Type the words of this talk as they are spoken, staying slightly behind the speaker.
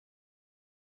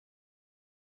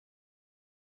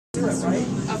right?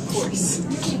 Of course.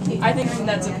 I think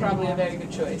that's probably a very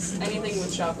good choice. Anything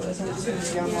with chocolate.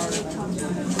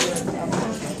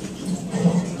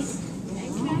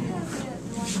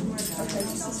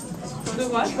 The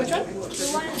what? Which one? The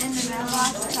one in the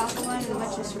mailbox, the chocolate one,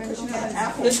 which is French.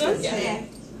 This one? Yeah.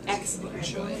 Excellent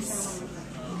choice.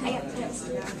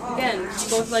 Again, you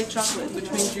both like chocolate,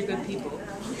 which means you're good people.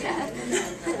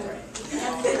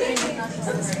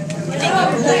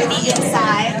 The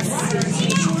insides.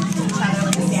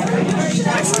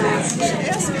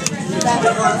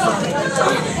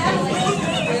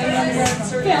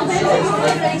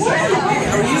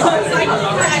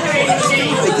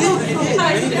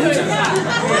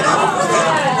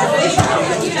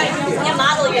 You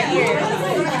model your ear.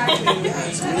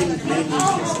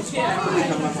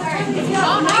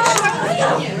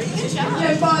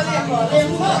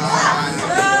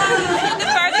 The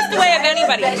farthest away of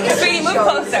anybody. Sweetie, move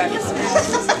closer.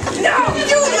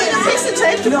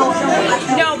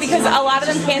 No, because a lot of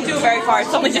them can't do it very far.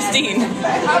 It's only Justine.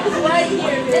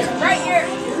 Right here.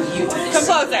 Come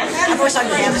closer. I wish I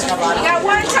could have this bottom. You got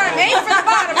one time. Aim for the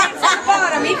bottom. Aim for the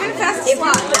bottom. Even past the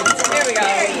slot. There we go.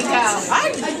 There you go.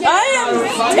 I am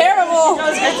terrible.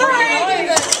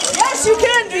 Yes, you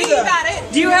can do that. You got it.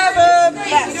 Do you have a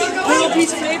little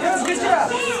piece of paper? Good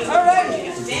job. All right.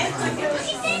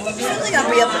 Really gonna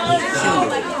be able to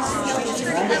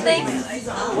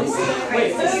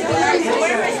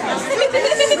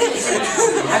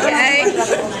Okay.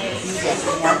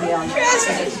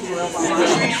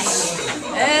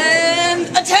 And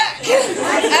attack.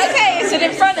 Okay, is it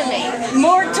in front of me?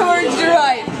 More towards your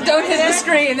right. Don't hit the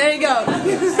screen. There you go.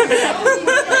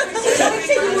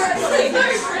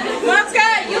 Monska,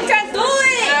 you can do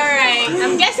it! Alright,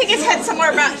 I'm guessing his head's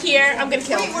somewhere about here. I'm gonna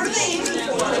kill him.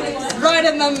 Right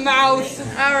in the mouth.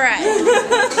 Alright.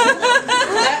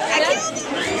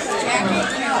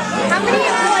 How many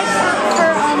for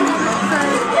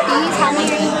these? How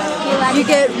many are you allowed? You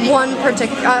get one per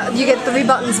ticket. You get 3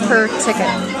 buttons per ticket.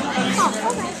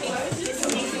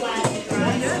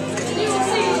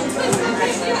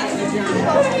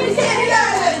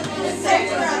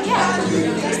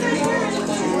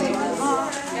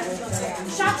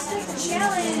 Chopstick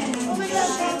challenge. Oh my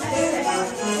gosh.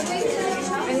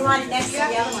 And you want next to the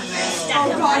other one, right? Oh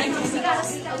god. We gotta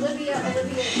see Olivia.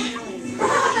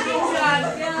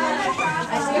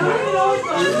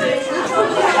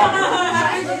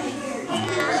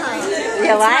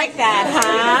 You like that,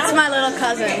 huh? It's my little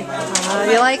cousin.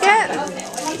 You like it?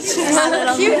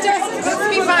 Cute doesn't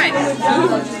be fine.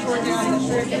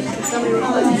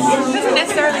 Doesn't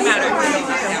necessarily matter.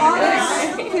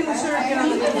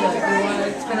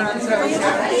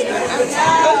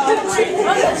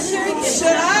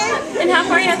 Should I? And how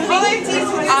far you have to be?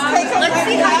 Let's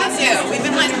see how you do. We've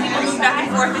been letting people move back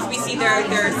and forth as we see their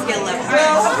skill level.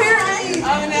 Well, apparently,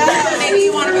 Maybe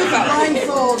you want to move up.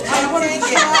 blindfold. I want to try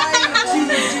to do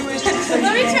it.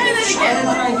 Let me try that again.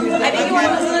 I think you want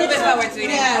to move a little bit forward,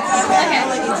 sweetie. Yeah, Okay. I'll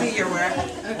let you do your work.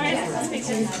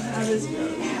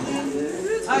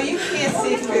 Oh, you can't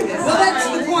see through this. Well, that's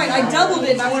the point. I doubled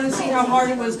it, and I wanted to see how hard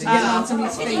it was to get on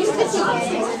somebody's face. Oh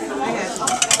my gosh.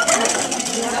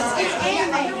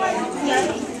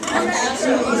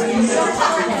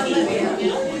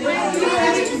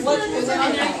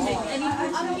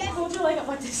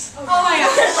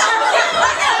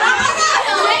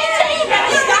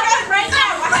 Right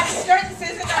now. I have to start the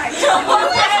scissors knife.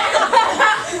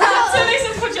 So they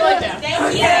just put your leg down. Thank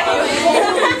you.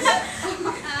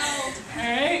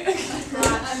 Alright.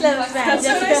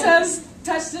 So it says,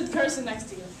 touch the person next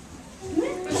to you.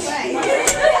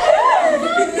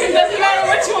 It doesn't matter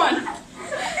which one.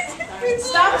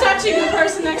 Stop touching the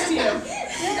person next to you.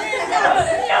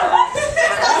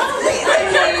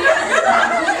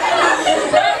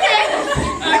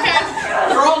 Okay.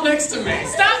 They're all next to me.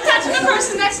 Stop touching the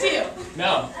person next to you.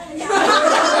 No.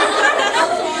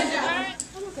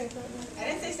 I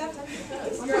didn't say stop touching the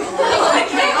person. You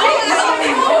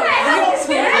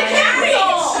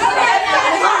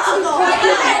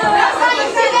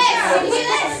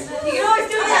can always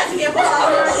do that to get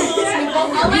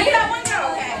I'll let that one go,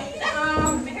 okay?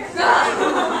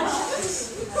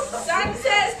 Sun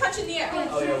says punch in the air. Oh,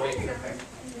 yeah, wait. Okay.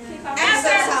 After.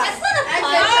 That's not a punch.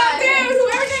 Oh, dude,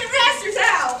 whoever did it faster's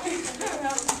out.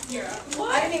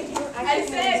 What? I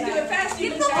said do it faster. You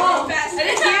can start doing faster. I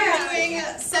didn't hear doing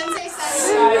Sensei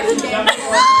says.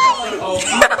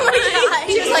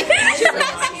 She was like,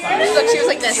 look, she was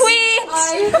like this. Sweet!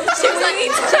 She was like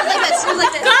this. She was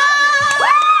like this.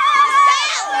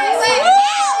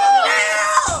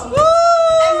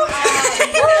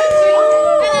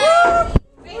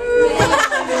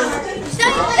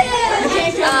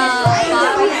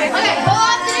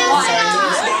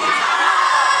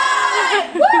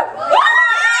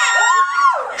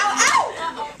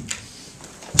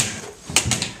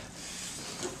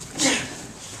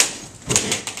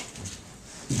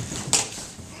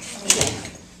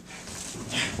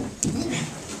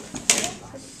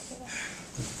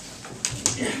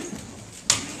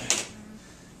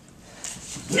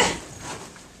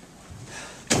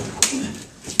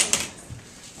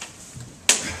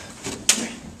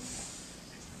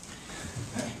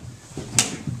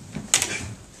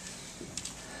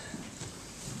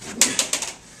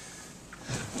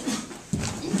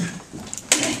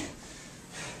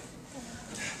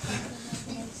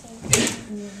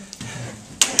 Yay!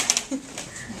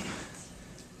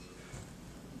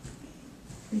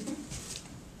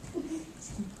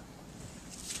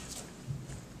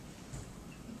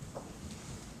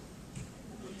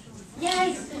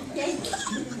 Yay!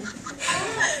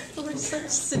 We're such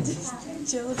sadistic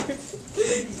children.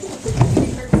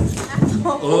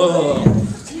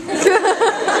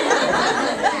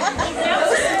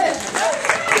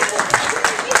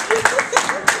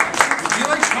 He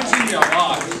likes punching me a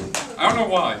lot. I don't know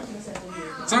why.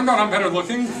 Something about I'm better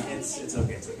looking. It's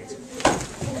okay, it's okay.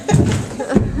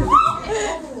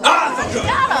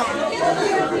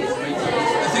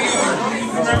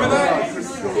 Remember that?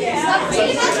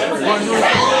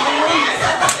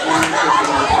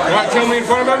 You want to kill me in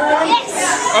front of everyone?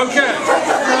 Okay.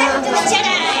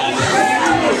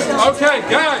 Okay,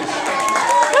 guys.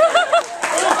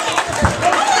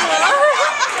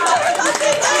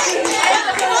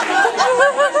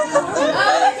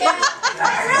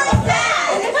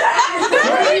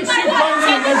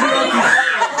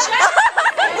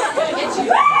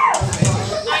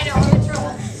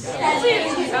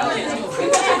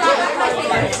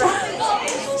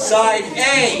 Side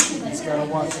A.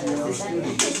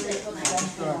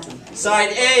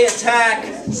 Side A attack.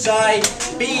 Side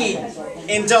B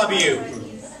in W.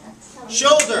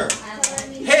 Shoulder.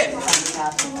 Hip.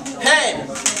 Head.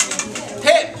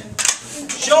 Hip.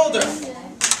 Shoulder.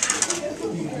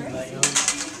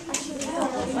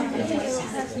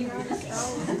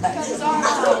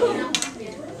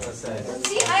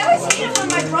 See, I always hate it when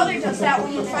my brother does that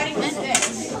when you're fighting with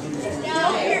sticks.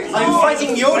 I'm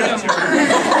fighting Yoda.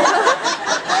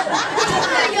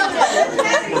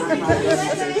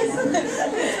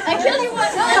 I killed you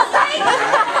once.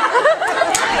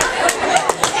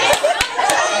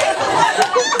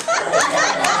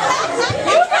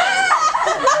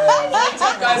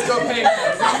 Guys, go pink.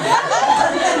 That's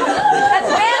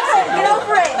Manson. Get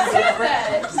over it.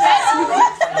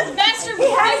 Master, I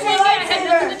had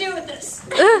nothing to do with this.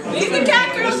 Leave the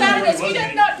cat girls out of this. He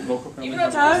does not. Even though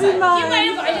it's you might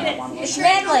have. I did it. It's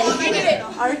Manly. I did it.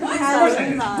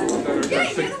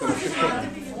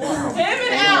 Him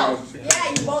and Al.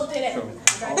 Yeah, you both did it.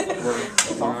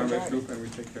 And we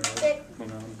take care of it.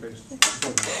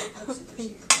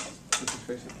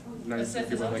 Nice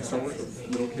people like Star Wars,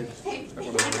 little kids. I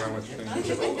want to know how much things.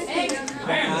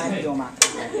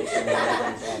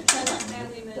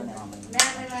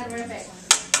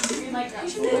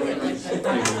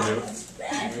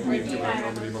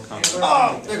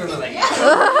 Oh, they're gonna like.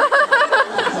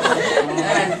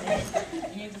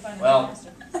 Well,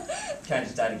 Ken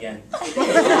just died again.